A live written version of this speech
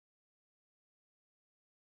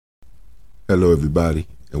Hello, everybody,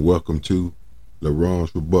 and welcome to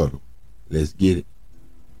LaRon's Rebuttal. Let's get it.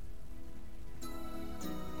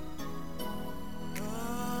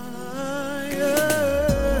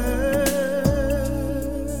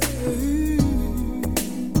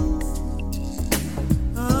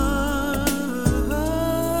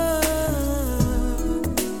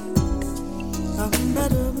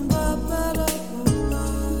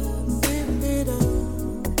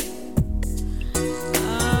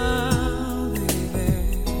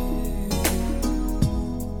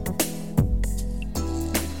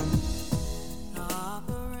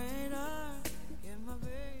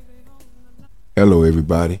 Hello,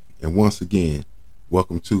 everybody, and once again,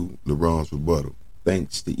 welcome to LaRon's Rebuttal.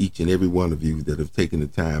 Thanks to each and every one of you that have taken the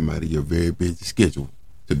time out of your very busy schedule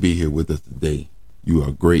to be here with us today. You are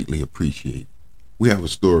greatly appreciated. We have a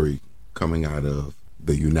story coming out of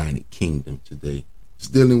the United Kingdom today. It's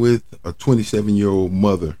dealing with a 27-year-old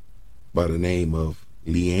mother by the name of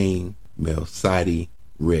Leanne Melsadie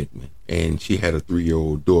Redmond, and she had a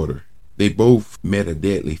 3-year-old daughter. They both met a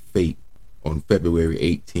deadly fate on February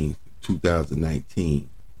 18th, 2019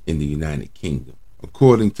 in the United Kingdom.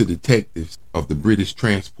 According to detectives of the British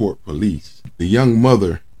Transport Police, the young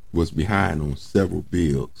mother was behind on several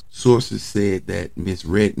bills. Sources said that Miss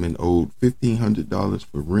Redmond owed $1,500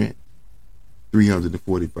 for rent,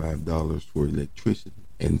 $345 for electricity,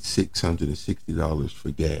 and $660 for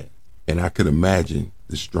gas. And I could imagine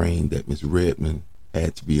the strain that Miss Redmond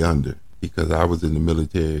had to be under, because I was in the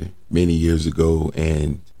military many years ago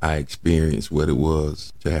and I experienced what it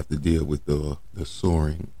was to have to deal with the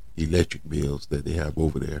soaring electric bills that they have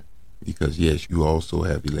over there. Because yes, you also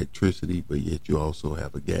have electricity, but yet you also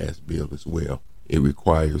have a gas bill as well. It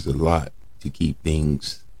requires a lot to keep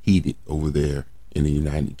things heated over there in the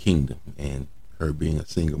United Kingdom. And her being a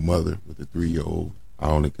single mother with a 3-year-old, I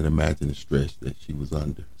only can imagine the stress that she was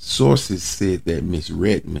under. Sources said that Miss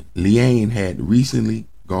Redmond, Leanne, had recently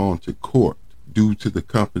gone to court due to the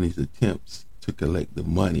company's attempts to collect the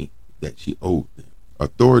money that she owed them.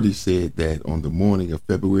 Authorities said that on the morning of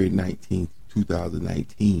February 19th,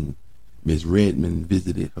 2019, Ms. Redmond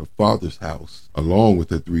visited her father's house along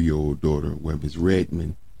with her 3-year-old daughter, where Ms.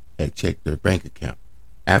 Redmond had checked her bank account.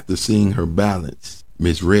 After seeing her balance,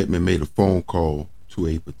 Ms. Redmond made a phone call to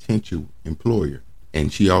a potential employer,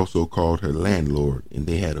 and she also called her landlord, and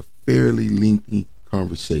they had a fairly lengthy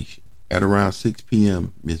conversation. At around 6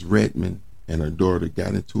 p.m., Ms. Redmond and her daughter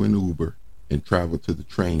got into an Uber and traveled to the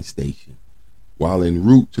train station. While en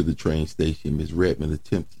route to the train station, Ms. Redmond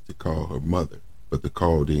attempted to call her mother, but the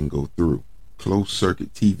call didn't go through.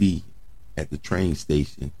 Closed-circuit TV at the train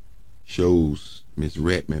station shows Ms.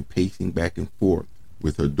 Redmond pacing back and forth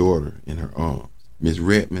with her daughter in her arms. Ms.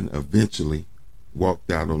 Redmond eventually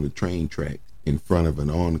walked out on the train tracks in front of an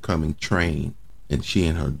oncoming train, and she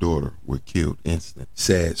and her daughter were killed instantly.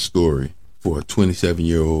 Sad story for a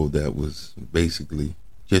 27-year-old that was basically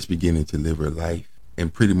just beginning to live her life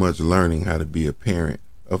and pretty much learning how to be a parent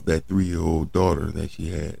of that 3-year-old daughter that she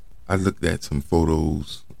had. I looked at some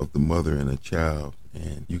photos of the mother and a child,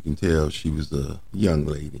 and you can tell she was a young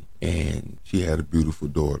lady, and she had a beautiful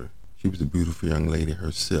daughter. She was a beautiful young lady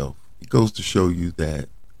herself. It goes to show you that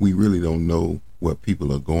we really don't know what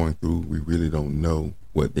people are going through. We really don't know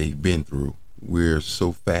what they've been through. We're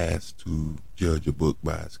so fast to judge a book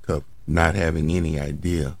by its cover, not having any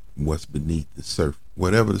idea what's beneath the surface.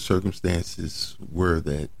 Whatever the circumstances were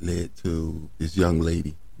that led to this young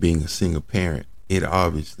lady being a single parent, it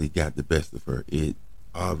obviously got the best of her. It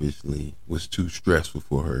obviously was too stressful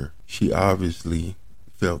for her. She obviously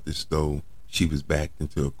felt as though she was backed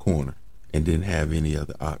into a corner and didn't have any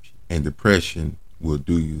other option. And depression will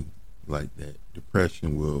do you like that.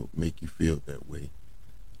 Depression will make you feel that way.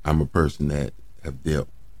 I'm a person that have dealt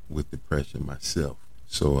with depression myself,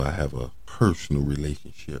 so I have a personal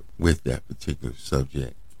relationship with that particular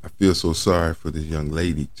subject. I feel so sorry for this young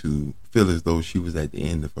lady to feel as though she was at the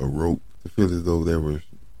end of her rope, to feel as though there was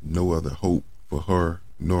no other hope for her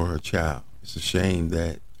nor her child. It's a shame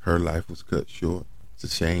that her life was cut short. It's a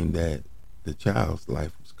shame that the child's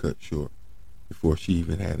life was cut short before she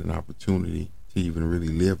even had an opportunity to even really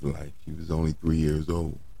live life. She was only 3 years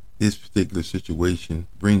old. This particular situation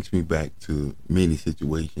brings me back to many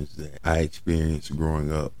situations that I experienced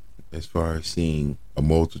growing up, as far as seeing a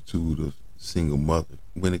multitude of single mothers.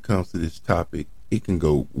 When it comes to this topic, it can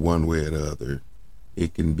go one way or the other.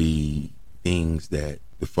 It can be things that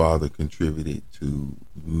the father contributed to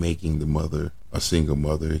making the mother a single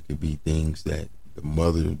mother. It could be things that the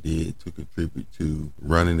mother did to contribute to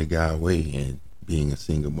running the guy away and being a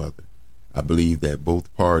single mother. I believe that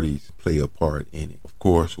both parties play a part in it. Of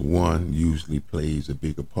course, one usually plays a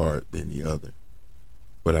bigger part than the other.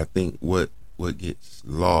 But I think what what gets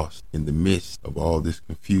lost in the midst of all this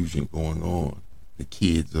confusion going on. The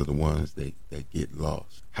kids are the ones that get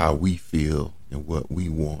lost. How we feel and what we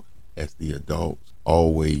want as the adults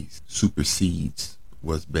always supersedes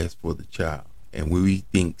what's best for the child. And when we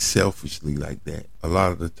think selfishly like that, a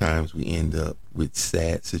lot of the times we end up with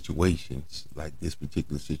sad situations like this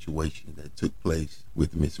particular situation that took place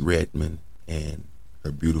with Miss Redmond and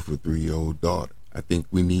her beautiful 3-year-old daughter. I think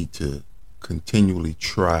we need to continually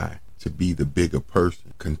try to be the bigger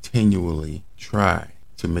person, continually try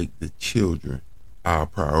to make the children our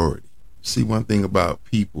priority. See, one thing about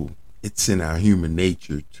people, it's in our human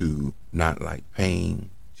nature to not like pain,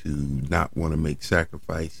 to not want to make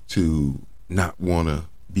sacrifice, to not want to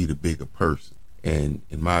be the bigger person. And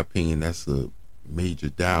in my opinion, that's a major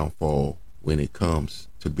downfall when it comes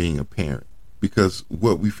to being a parent. Because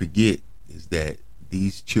what we forget is that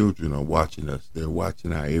these children are watching us. They're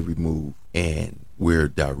watching our every move. And we're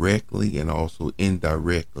directly and also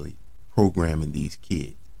indirectly programming these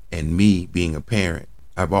kids. And me being a parent,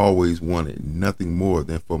 I've always wanted nothing more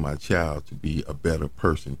than for my child to be a better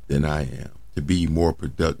person than I am, to be more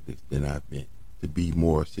productive than I've been, to be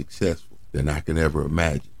more successful than I can ever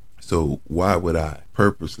imagine. So why would I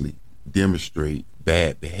purposely demonstrate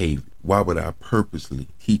bad behavior? Why would I purposely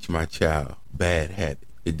teach my child bad habits?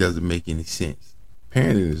 It doesn't make any sense.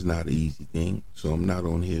 Parenting is not an easy thing, so I'm not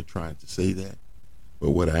on here trying to say that.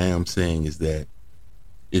 But what I am saying is that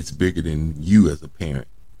it's bigger than you as a parent.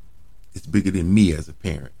 It's bigger than me as a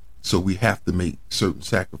parent. So we have to make certain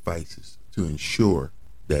sacrifices to ensure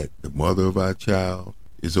that the mother of our child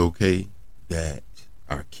is okay, that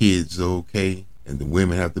our kids are okay, and the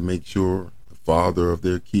women have to make sure the father of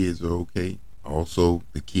their kids are okay. Also,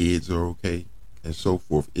 the kids are okay, and so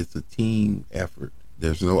forth. It's a team effort.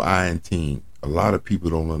 There's no I in team. A lot of people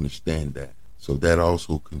don't understand that. So that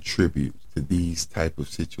also contributes to these type of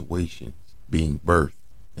situations being birthed.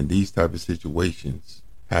 And these type of situations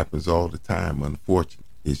happens all the time, unfortunately.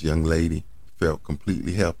 This young lady felt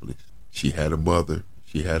completely helpless. She had a mother.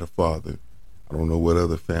 She had a father. I don't know what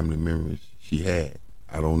other family members she had.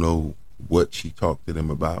 I don't know what she talked to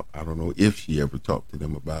them about. I don't know if she ever talked to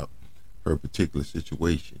them about her particular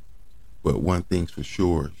situation. But one thing's for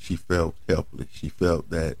sure, she felt helpless. She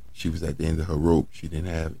felt that she was at the end of her rope. She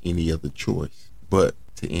didn't have any other choice but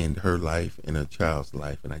to end her life and her child's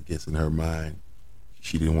life. And I guess in her mind,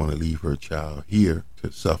 she didn't want to leave her child here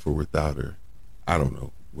to suffer without her. I don't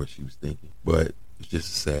know what she was thinking, but it's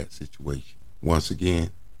just a sad situation. Once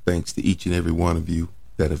again, thanks to each and every one of you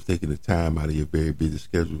that have taken the time out of your very busy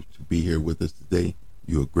schedule to be here with us today.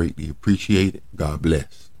 You are greatly appreciated. God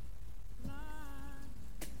bless.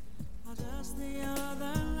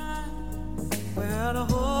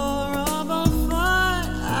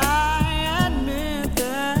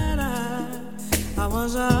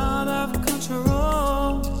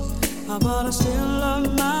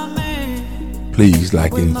 Please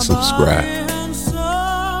like and subscribe.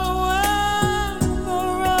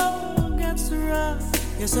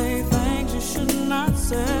 You say things you should not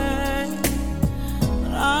say,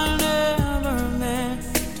 but I never meant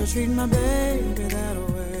to treat my baby that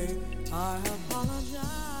way. I have